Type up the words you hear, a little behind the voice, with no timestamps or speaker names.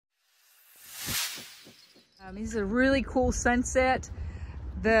This is a really cool sunset.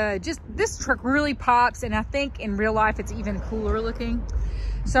 This truck really pops, and I think in real life it's even cooler looking.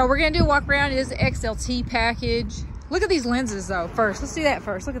 So we're gonna do a walk around. It is the XLT package. Look at these lenses though first. Let's do that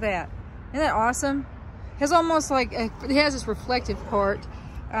first. Look at that. Isn't that awesome? It has almost like, it has this reflective part,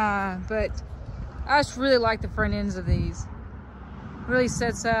 but I just really like the front ends of these. It really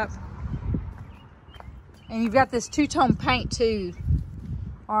sets up. And you've got this two-tone paint too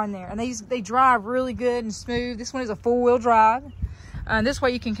on there. And they drive really good and smooth. This one is a four-wheel drive. This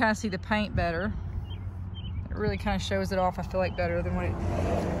way you can kind of see the paint better. It really kind of shows it off, I feel like, better than what it...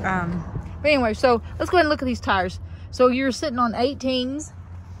 but anyway, so let's go ahead and look at these tires. So you're sitting on 18s.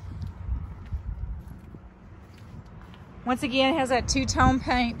 Once again, it has that two-tone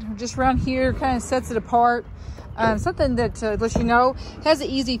paint just around here, kind of sets it apart. Something that lets you know, it has the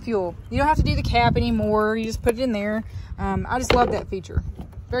easy fuel. You don't have to do the cap anymore. You just put it in there. I just love that feature.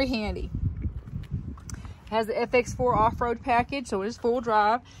 Very handy. It has the FX4 off-road package, so it is full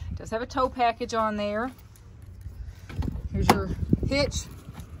drive. It does have a tow package on there. Here's your hitch.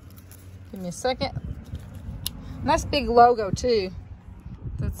 Give me a second. Nice big logo too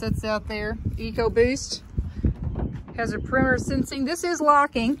that sits out there. EcoBoost. Has a perimeter sensing. This is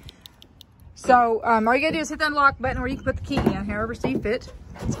locking. So all you gotta do is hit that unlock button, or you can put the key in, however you see fit.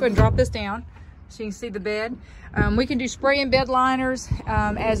 Let's go ahead and drop this down so you can see the bed. We can do spray and bed liners,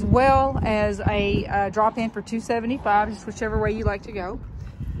 as well as a drop in for $275, just whichever way you like to go.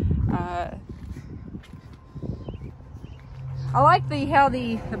 I like how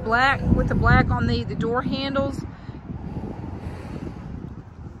the black, with the black on the door handles.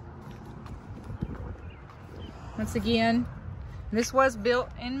 Once again, this was built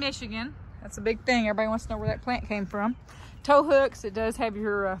in Michigan. That's a big thing. Everybody wants to know where that plant came from. Tow hooks. It does have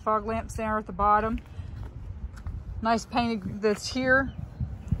your fog lamps down at the bottom. Nice painted that's here.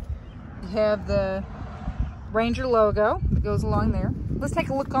 You have the Ranger logo that goes along there. Let's take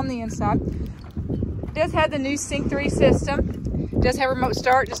a look on the inside. It does have the new Sync 3 system. It does have remote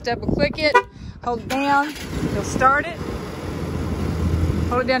start. Just double click it, hold it down, you'll start it.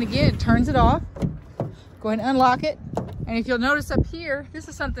 Hold it down again, it turns it off. Go ahead and unlock it. And if you'll notice up here, this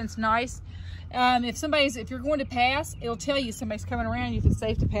is something that's nice. If you're going to pass, it'll tell you somebody's coming around you if it's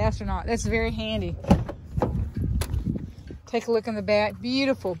safe to pass or not. That's very handy. Take a look in the back.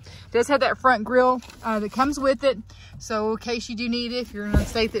 Beautiful. It does have that front grille that comes with it. So in case you do need it, if you're in a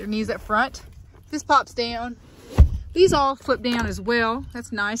state that needs that front, this pops down. These all flip down as well.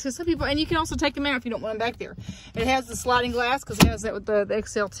 That's nice because some people, and you can also take them out if you don't want them back there. It has the sliding glass because it has that with the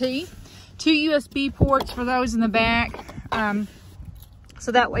XLT. 2 USB ports for those in the back.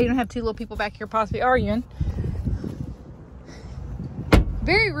 So that way you don't have two little people back here possibly arguing.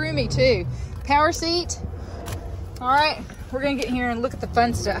 Very roomy too. Power seat. All right, we're gonna get in here and look at the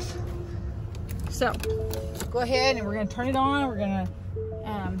fun stuff. So go ahead and we're gonna turn it on. We're gonna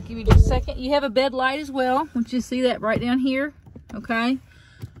give you just a second. You have a bed light as well. I want you to see that right down here. Okay.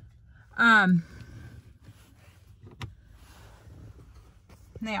 Now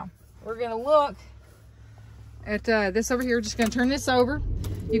we're gonna look at this over here. Just gonna turn this over.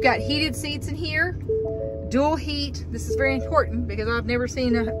 You've got heated seats in here, dual heat. This is very important because I've never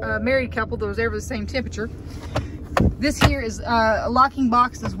seen a married couple that was ever the same temperature. This here is a locking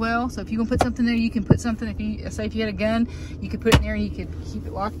box as well. So if you want to put something there, you can put something. If you say if you had a gun, you could put it in there and you could keep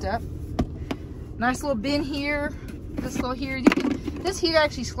it locked up. Nice little bin here. This little here, this here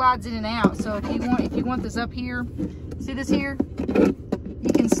actually slides in and out. So if you want this up here, see this here? You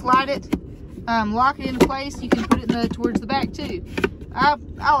can slide it, lock it into place. You can put it towards the back too. I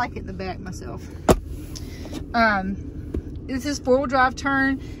like it in the back myself. This is 4-wheel drive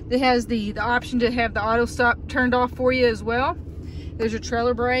turn. It has the option to have the auto stop turned off for you as well. There's your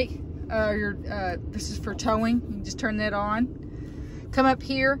trailer brake. This is for towing. You can just turn that on. Come up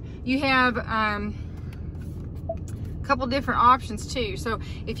here. You have a couple different options too. So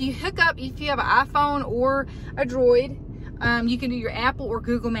if you have an iPhone or a Droid, you can do your Apple or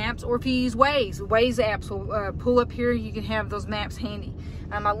Google Maps, or if you use Waze apps will pull up here. You can have those maps handy.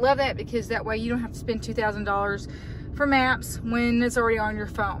 I love that because that way you don't have to spend $2,000 for maps when it's already on your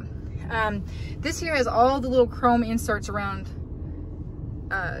phone. This here has all the little chrome inserts around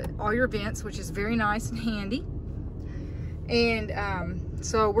all your vents, which is very nice and handy. And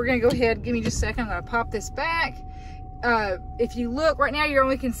so we're gonna go ahead, give me just a second, I'm gonna pop this back. If you look, right now you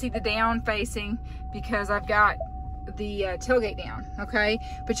only can see the down facing because I've got the tailgate down, okay?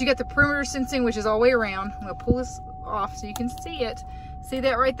 But you got the perimeter sensing, which is all the way around. I'm gonna pull this off so you can see it. See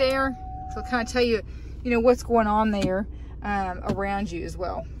that right there? So it'll kind of tell you, what's going on there around you as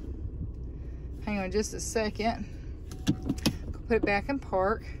well. Hang on just a second. Put it back in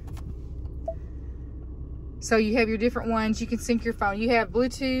park. So you have your different ones. You can sync your phone. You have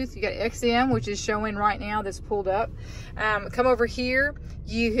Bluetooth, you got XM, which is showing right now that's pulled up. Come over here.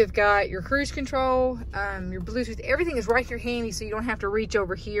 You have got your cruise control, your Bluetooth. Everything is right here handy, so you don't have to reach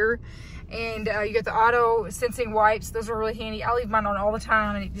over here. And you got the auto sensing wipes. Those are really handy. I leave mine on all the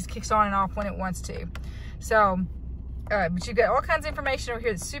time, and it just kicks on and off when it wants to. So, but you've got all kinds of information over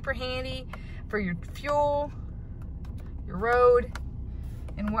here that's super handy for your fuel, your road,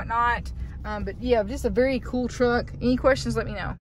 and whatnot. But yeah, just a very cool truck. Any questions, let me know.